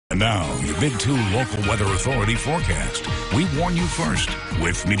now, your Big 2 Local Weather Authority forecast. We warn you first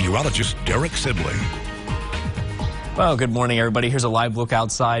with meteorologist Derek Sibley. Well, good morning, everybody. Here's a live look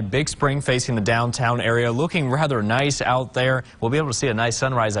outside. Big Spring facing the downtown area, looking rather nice out there. We'll be able to see a nice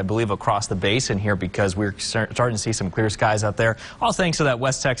sunrise, I believe, across the basin here because we're starting to see some clear skies out there. All thanks to that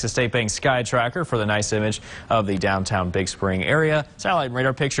West Texas State Bank Sky Tracker for the nice image of the downtown Big Spring area. Satellite and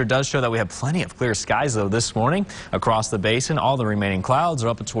radar picture does show that we have plenty of clear skies, though, this morning across the basin. All the remaining clouds are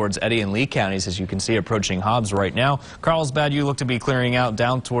up towards Eddy and Lee counties, as you can see, approaching Hobbs right now. Carlsbad, you look to be clearing out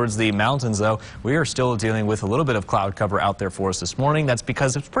down towards the mountains, though. We are still dealing with a little bit of cloud cover out there for us this morning. That's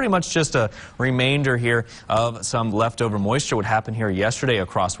because it's pretty much just a remainder here of some leftover moisture. What happened here yesterday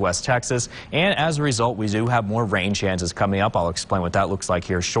across West Texas, and as a result, we do have more rain chances coming up. I'll explain what that looks like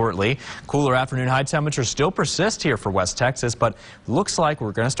here shortly. Cooler afternoon high temperatures still persist here for West Texas, but looks like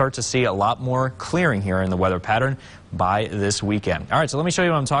we're going to start to see a lot more clearing here in the weather pattern by this weekend. All right, so let me show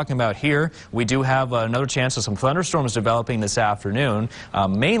you what I'm talking about here. We do have another chance of some thunderstorms developing this afternoon,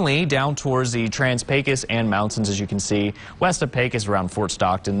 mainly down towards the Trans-Pecos and mountains, as you can see. West of Pecos around Fort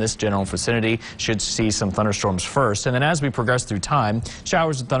Stockton, this general vicinity should see some thunderstorms first. And then as we progress through time,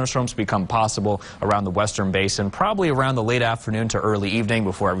 showers and thunderstorms become possible around the western basin, probably around the late afternoon to early evening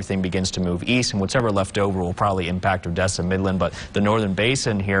before everything begins to move east. And whatever left over will probably impact Odessa, Midland. But the northern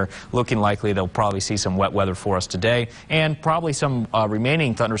basin here, looking likely they'll probably see some wet weather for us today, and probably some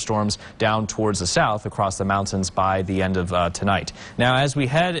remaining thunderstorms down towards the south across the mountains by the end of tonight. Now, as we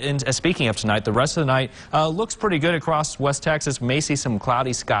head into, speaking of tonight, the rest of the night looks pretty good across West Texas. May see some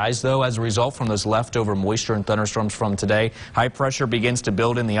cloudy skies, though, as a result from those leftover moisture and thunderstorms from today. High pressure begins to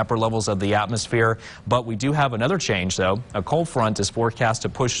build in the upper levels of the atmosphere, but we do have another change, though. A cold front is forecast to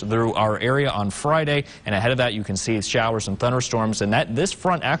push through our area on Friday, and ahead of that, you can see showers and thunderstorms, and this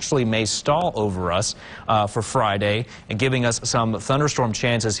front actually may stall over us for Friday, and giving us some thunderstorm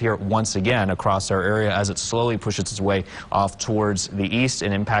chances here once again across our area as it slowly pushes its way off towards the east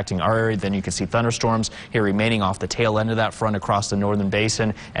and impacting our area. Then you can see thunderstorms here remaining off the tail end of that front across the northern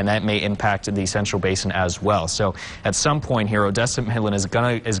basin, and that may impact the central basin as well. So at some point here, Odessa, Midland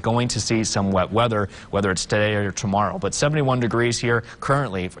is going to see some wet weather, whether it's today or tomorrow. But 71 degrees here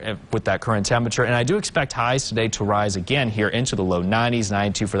currently with that current temperature, and I do expect highs today to rise again here into the low 90s,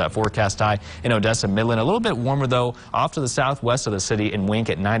 92 for that forecast high in Odessa, Midland. A little bit warmer, though, off to the southwest of the city in Wink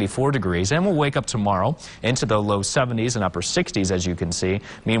at 94 degrees. And we'll wake up tomorrow into the low 70s and upper 60s, as you can see.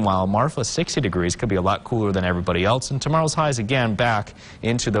 Meanwhile, Marfa, 60 degrees, could be a lot cooler than everybody else. And tomorrow's highs again back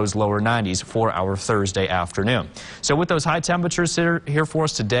into those lower 90s for our Thursday afternoon. So with those high temperatures here for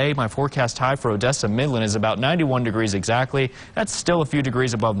us today, my forecast high for Odessa, Midland is about 91 degrees exactly. That's still a few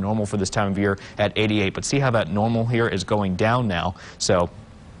degrees above normal for this time of year at 88. But see how that normal here is going down now. So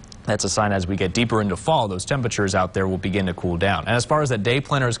that's a sign as we get deeper into fall, those temperatures out there will begin to cool down. And as far as that day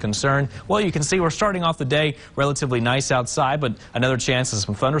planner is concerned, well, you can see we're starting off the day relatively nice outside, but another chance of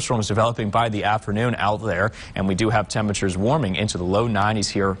some thunderstorms developing by the afternoon out there. And we do have temperatures warming into the low 90s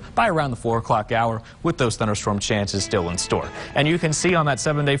here by around the 4 o'clock hour with those thunderstorm chances still in store. And you can see on that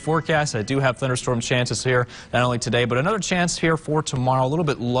 7-day forecast, I do have thunderstorm chances here, not only today, but another chance here for tomorrow, a little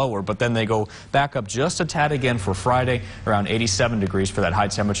bit lower, but then they go back up just a tad again for Friday, around 87 degrees for that high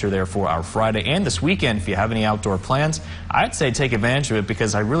temperature there for our Friday. And this weekend, if you have any outdoor plans, I'd say take advantage of it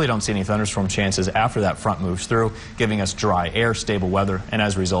because I really don't see any thunderstorm chances after that front moves through, giving us dry air, stable weather, and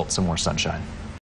as a result, some more sunshine.